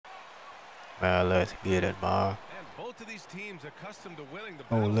Man, let's get it, man. And both of these teams accustomed to winning the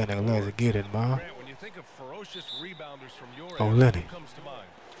Oh, battle Lenny, for let's boards. get it, man. Grant, when you think of ferocious rebounders from your Oh, era, Lenny, who comes to mind?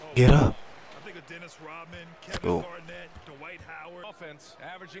 get up. I think of Dennis Rodman, Let's Kevin go. Garnett, Dwight Howard. Offense,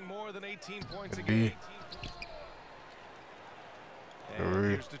 averaging more than 18 points a Indeed. game.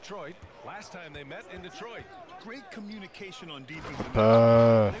 And here's Detroit. Last time they met in Detroit. Great communication on defense.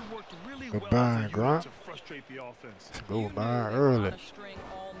 Goodbye. They worked really well Goodbye, as a unit Grant. to frustrate the offense. Let's go, man, early.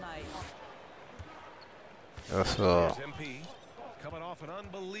 That's Here's MP, coming off an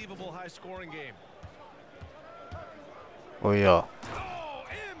unbelievable high-scoring game. Oh, yeah. Oh,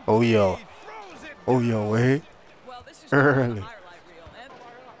 Oh, yeah. throws it Oh, down. yeah, wait. Early.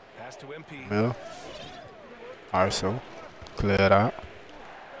 Pass to MP. Mill. Alright, so. Clear it out.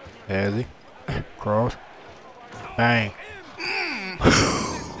 Has he? Cross. Bang.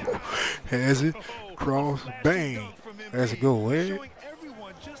 Has he? Cross. Bang. Let's go, Wade. Showing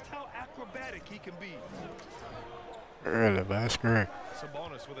everyone just how acrobatic he can be. Early, man. Screen.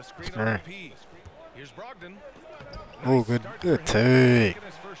 Sabonis with a screen Screen. on MP. Here's Brogdon. Oh, Nice good, start good for him, take. taking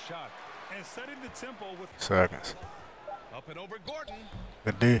his first shot. And setting the tempo with Seconds. Up and over Gordon.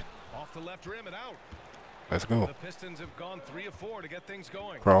 Good D. Off the left rim and out. Let's go. The Pistons have gone 3 of 4 to get things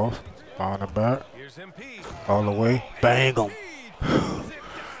going. Cross. Behind the back. Here's MP. All the way. Bang him. Throws it down.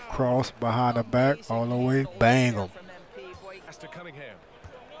 Cross behind the back. All the way. Bang him. Pass to Cunningham.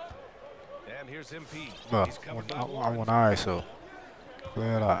 And here's MP. No, He's covered by I Warren. want ISO.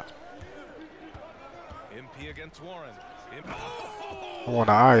 Clear it out. MP against Warren. I want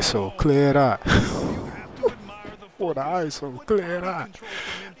the ISO. Clear it out. you have to admire the For the focus. ISO. What Clear it body out. control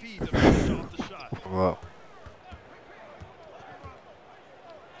from MP to finish off the shot. Well.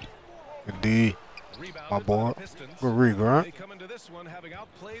 Indeed. Rebounded My by boy. the Pistons. Good read, Grant. They come into this one having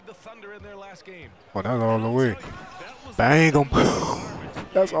outplayed the Thunder in their last game. Oh, that's all the way. That was Bang him. a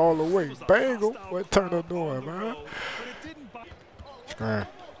That's all the way. was a Bang him. hostile What turn the crowd door, on the man? road, but it didn't bother- Screen.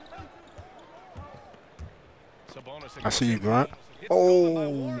 Sabonis I see you, against Grant. MP. It's stolen by Oh,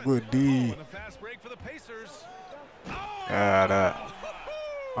 Warren. good Oh, D. and a fast break for the Pacers. Yeah, that.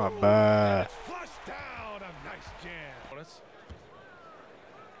 Not bad. It's flushed down. A nice jam.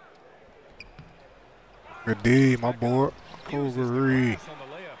 Good D, my boy. Uses the Overread. glass on the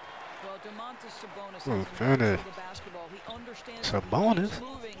layup. Good finish. Sabonis?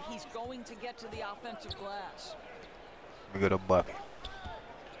 He's going to get to the offensive glass. Let me get a bucket.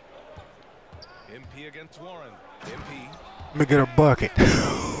 MP against Warren. MP Let me get a bucket.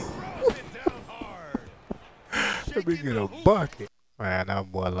 throws it down hard. Let me get a bucket. Man,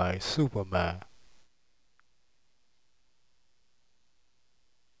 that boy like Superman.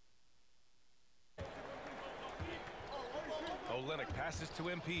 Olynyk passes to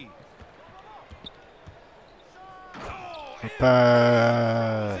MP.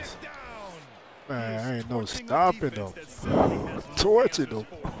 Pass. Down. Man, ain't no Torching a stopping defense them. that Celtic has no Torching answers them.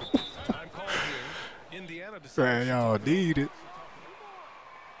 for. Time called here. Indiana decides Man, y'all need it.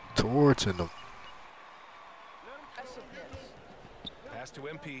 Torching them. pass to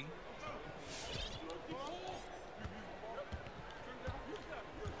MP.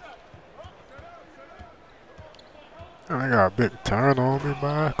 I got a big turn on me,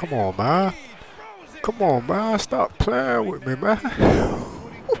 man. Come on, man. Come on, man. Stop playing with me, man.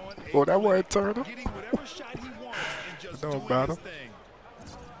 Oh, that wasn't turning. Getting whatever shot he wants and just Don't doing matter. his thing.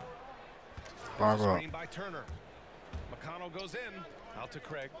 Log up. Screen by Turner. McConnell goes in. Out to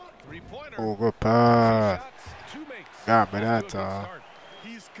Craig. Three-pointer. Oh, good pass. Shots, two makes. Got me Off to a that good time. start.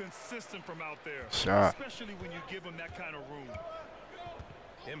 He's consistent from out there. Shot. Especially when you give him that kind of room.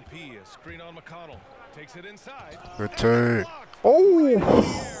 MP, a screen on McConnell. Takes it inside. Good take. Blocked. Oh! There in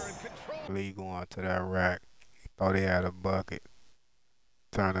control. Lee going to that rack. Thought he had a bucket.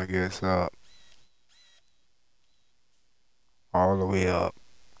 Turner gets up. All the way up.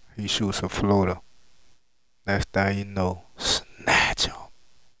 He shoots a floater. Next thing you know, snatch him.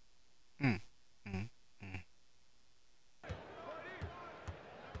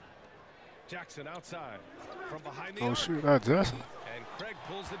 Jackson outside. From behind the Oh arc. shoot, that Justin. And Craig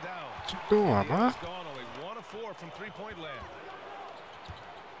pulls it down. What you doing, man? Indiana's gone only 1 of 4 from three-point land.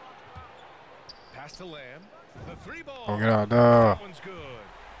 Pass to Lamb. The three ball. Oh, get out there. That one's good.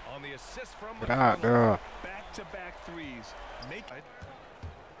 On the assist from Get out McConnell. there. Back-to-back threes. Make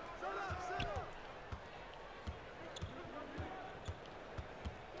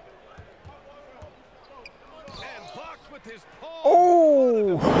And blocked with his palm.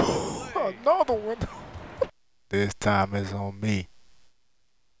 Oh! Another one. This time it's on me.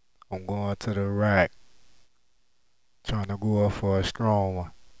 I'm going to the rack. Trying to go up for a strong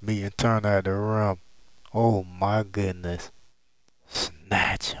one. Me and Turner at the rim. Oh my goodness.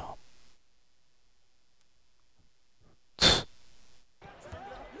 Snatch him.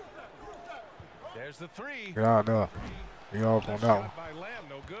 There's the three. Get out there. You off on Left that one. shot by Lamb,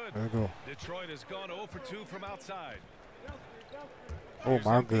 no good. Let's go. Detroit has gone 0 for 2 from outside. Oh Here's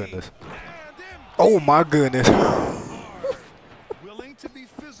my MP. goodness. And MP Oh my goodness. Willing to be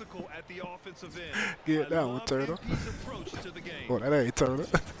physical at the offensive end. Get I that one, love Turtle. MP's approach to the game. Oh, that ain't Turtle.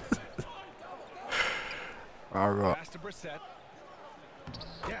 All right. Pass to Brissett.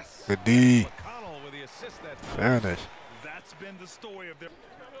 Yes. Good D. McConnell with the assist that Finish. That's been the story of their.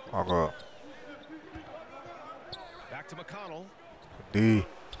 All right. back to McConnell. D.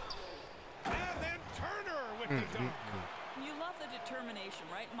 And then Turner with the dunk. You love the determination,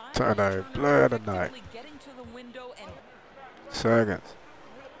 right? Mine Turner, was play of the effectively night. getting to the window and Seconds.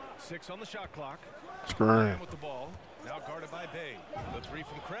 6 on the shot clock. Screen. Lamb with the ball. Now guarded by Bay. The three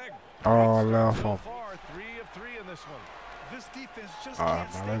from Craig. Oh, left So him. far, 3 of 3 in this one. This defense just All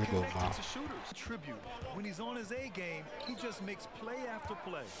can't right, man, stay let's go, connected man. to shooters. Tribute. When he's on his A game, he just makes play after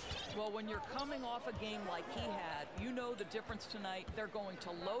play. well, when you're coming off a game like he had, you know the difference tonight. They're going to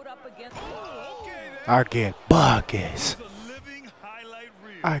load up against. Oh, okay then. I get buckets. He's a living highlight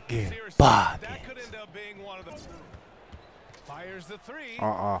reel. I get Seriously, that could buckets. end up being one of the. Fires the three.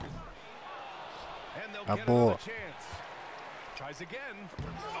 Uh-uh. And they'll That get boy. another chance. Tries again.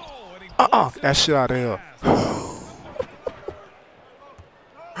 Oh, and he Uh-uh. blows it. That shit out of here.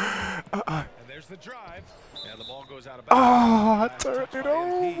 And there's the drive. And the ball goes out of bounds. Oh, I Last turned touch it by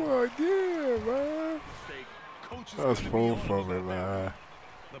MP. over again, man. Coach is That was gonna be full on for him me, about that. man.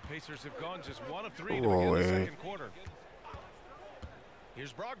 The Pacers have gone just 1 of 3 to Oh, begin the hey. second quarter.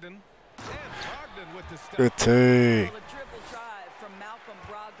 Here's Brogdon. And Brogdon with the step. Good team. Well, the dribble drive from Malcolm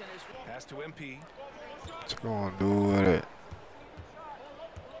Brogdon is. Pass to MP. What you gonna do with it?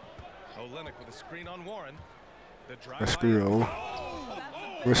 Olynyk with a screen on Warren. The drive Let's by screen O.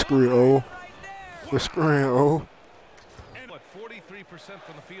 Oh, Let's screen O. Let's screen O. and what, 43%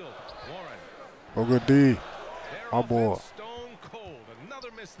 from the field. Warren. Oh, good D. Their My boy. offense stone cold. Another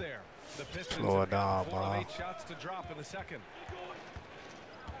miss there. The Pistons Slow have it got down, 4 of man. 8 shots to drop in the second.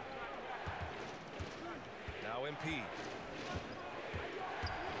 Now MP.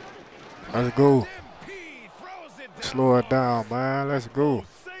 Let's go. MP throws it down. Slow it down, man. Let's go.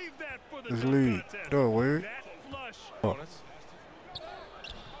 Save that for the Let's dunk lead. contest. Go, Wade. That flush. Bonus.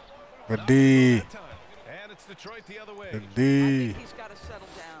 Good D. That time. And it's Detroit the other way. Good I D. think he's got to settle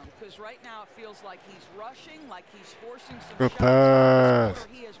down because right now it feels like he's rushing, like he's forcing some Good shots. pass.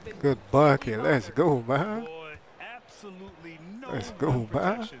 He has been Good bucket. Let's go, man. Boy, absolutely no Let's go, rim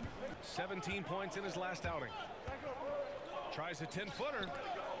man. protection. 17 points in his last outing. Tries a 10-footer.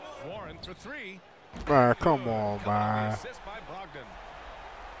 Warren for 3. Man, come Good. on, Couple of man. assists by Brogdon.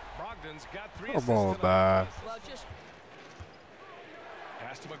 Brogdon's got 3 Come assists on, tonight. man. Well, just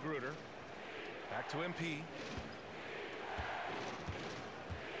Pass to Magruder. Back to MP.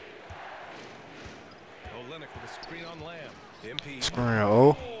 Olynyk with a screen on Lamb. MP. Screen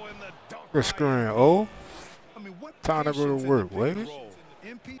O. Oh, and the dunk Good by screen MP. O. I mean, what Time to go to patience in work, the pick and Wade. roll.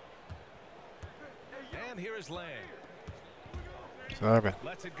 MP And here is Lamb. 7.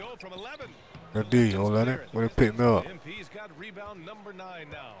 Lets it go from 11. Good D. Olynyk. Way to pick me up. MP's got rebound number 9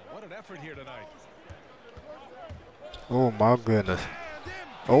 now. What an effort here tonight. Oh, my goodness.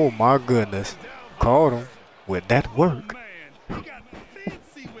 Oh, my goodness. Caught him with that work. man, he got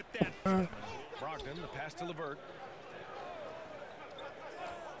fancy with that. Brogdon, the pass to LeVert.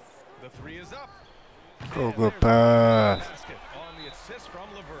 The 3 is up. Oh, And good there's the pass. basket on the assist from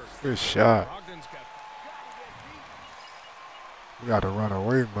LeVert. Good shot. Brogdon's got We got to run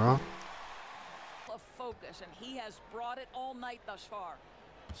away, man. of focus, and he has brought it all night thus far.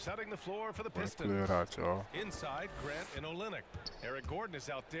 setting the floor for the Let's Pistons. clear it out, y'all. Inside, Grant and Olynyk. Eric Gordon is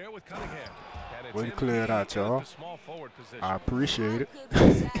out there with Cunningham. And it's Way to clear it MP out, in at y'all. the small forward position. I appreciate it. How good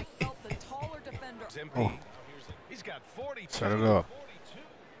was Zach felt the taller defender. It's MP. Oh. He's got 42. Set it up.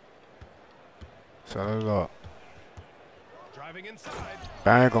 Set it up. Driving inside.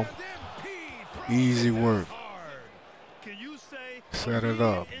 Bang 'em. And MP throws Easy it down work. hard. Can you say Set it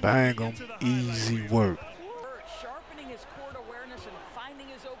up. Bang 'em. Easy work. Bird sharpening his court awareness and finding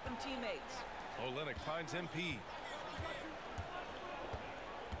his open teammates. Olynyk finds MP.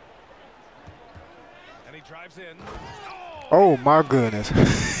 And he drives in. Oh, my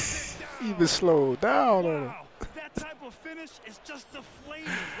goodness. Even slowed down on him. wow, that type of finish is just deflating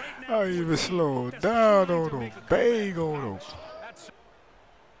right now. I for a even team slowed that's down trying on to him. make a Bang comeback. on him. That's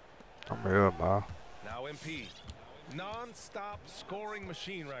I'm here, man. now MP. Non-stop scoring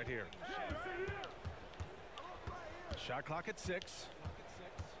machine right here. Shot clock at 6.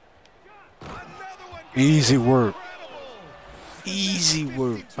 Another one goes. Easy work. Incredible. Easy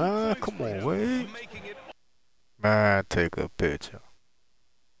work. 52 Ah, points come for on, him. Wade. Making it Man, take a picture.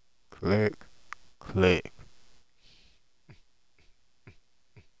 Click. Click.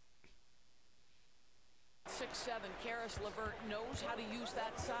 6'7", Karis LeVert knows how to use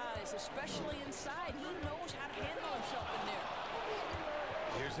that size, especially inside. He knows how to handle himself in there.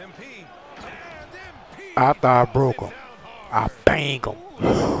 Here's MP. And MP. I thought I broke him. I bang him.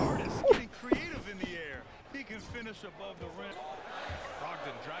 Artist getting creative in the air. He can finish above the rim.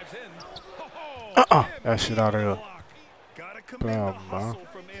 Brogdon drives in. That shit out of here. Gotta commend the Damn, hustle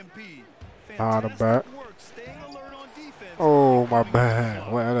from MP. Behind the Fantastic back. work staying alert on defense. Oh, my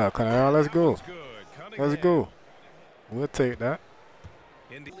bad. Well, up. Let's go. Good. Let's go. We'll take that.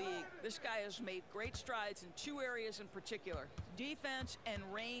 In the League, this guy has made great strides in two areas in particular: defense and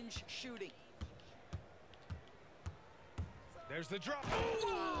range shooting. There's the drop.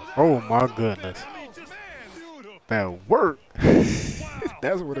 Oh, my goodness. That worked.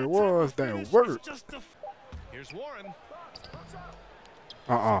 That's what it was. That worked. Here's Warren.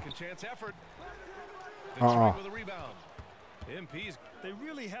 Uh-uh. Chance effort. Detroit with a rebound. MP's. They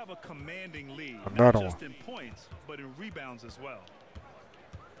really have a commanding lead, Another not just one. in points, but in rebounds as well.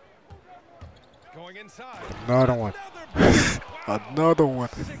 Going inside. Another one. Another one.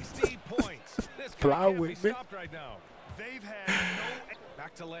 60 points. This Fly guy can't with be me. stopped right now. They've had no...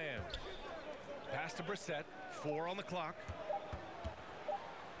 Back to Lamb. Pass to Brissett. 4 on the clock.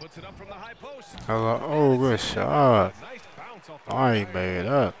 Puts it up from the high post. Hello. Oh, good shot. Nice bounce off the I ain't made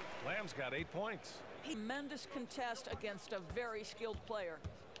up. Lamb's got 8 points. Tremendous contest against a very skilled player.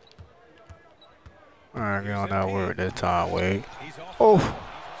 I ain't get on that word this time, Wade. He's off. Oh.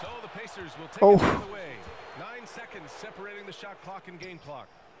 So the Pacers will take Oh. it out of the way. 9 seconds separating the shot clock and game clock.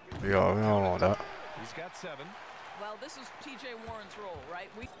 Yo, we don't want that. He's got 7. Well, this is T.J. Warren's role, right?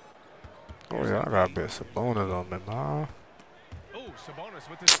 Oh, yeah, I got a bit of bonus on me, man. Oh, Sabonis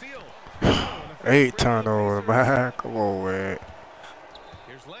with the steal. 8 turnovers, man. Come on, Wade.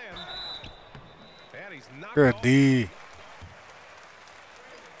 Here's Lamb. And he's knocked Good off. D.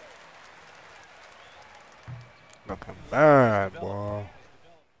 Looking bad, boy.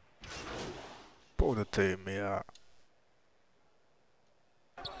 Pull the tape me out.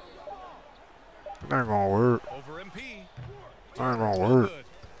 That ain't gonna work. Over MP. That ain't gonna No work. good.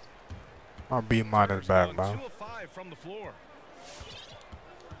 My B minus back, man. 2 of 5 from the floor.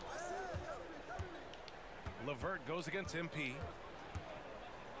 LeVert goes against MP.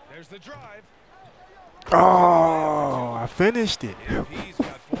 There's the drive. Oh, I finished it. MP's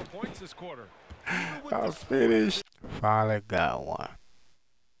got 4 points this quarter. I finished. Finally got one.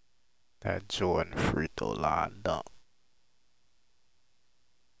 That Jordan free throw line dunk.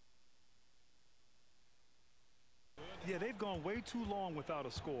 Yeah, they've gone way too long without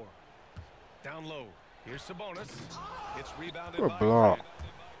a score. Down low. Here's Sabonis. It's rebounded Good by block. Grant.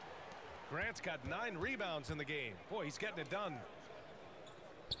 Grant's got 9 rebounds in the game. Boy, he's getting it done.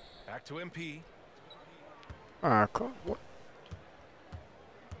 Back to MP. Ah, come what?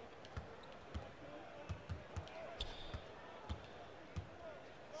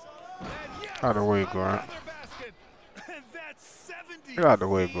 Out of the way, Grant. Another basket. And that's 70. Get out the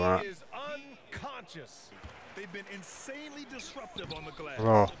way, He Grant. is unconscious. They've been insanely disruptive on the glass.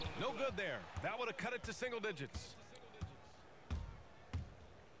 Oh, No good there. That would have cut it to single digits.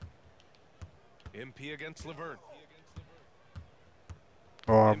 MP against LeVert.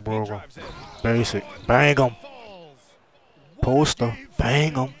 oh, I MP broke him. drives in. Basic. Bang him. Falls. Poster.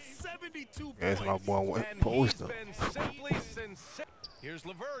 Bang him. 72 Yes, my points. boy went And poster. he's been simply sensational. Here's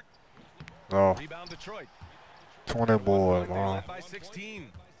LeVert. Oh, Rebound Detroit. 20 boys, They're man. led by 16.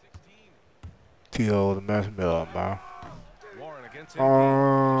 T.O. the mess me up, man. Warren against MP.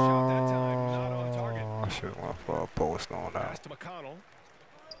 Shot that time, not on target. Oh, I should have went for a post on Pass that. to McConnell.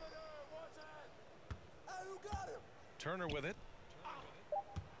 Turner with it.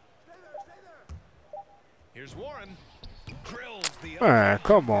 Here's Warren. Drills the Man,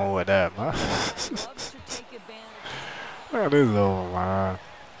 come on with that, man. Loves to take advantage. Man, this is over, man.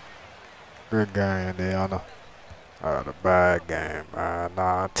 Good game, Deanna. A bad game, man.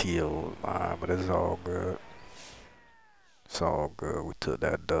 Nah, T.O., man, but it's all good. It's all good. We took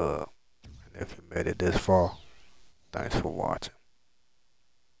that dub. And if you made it this far, thanks for watching.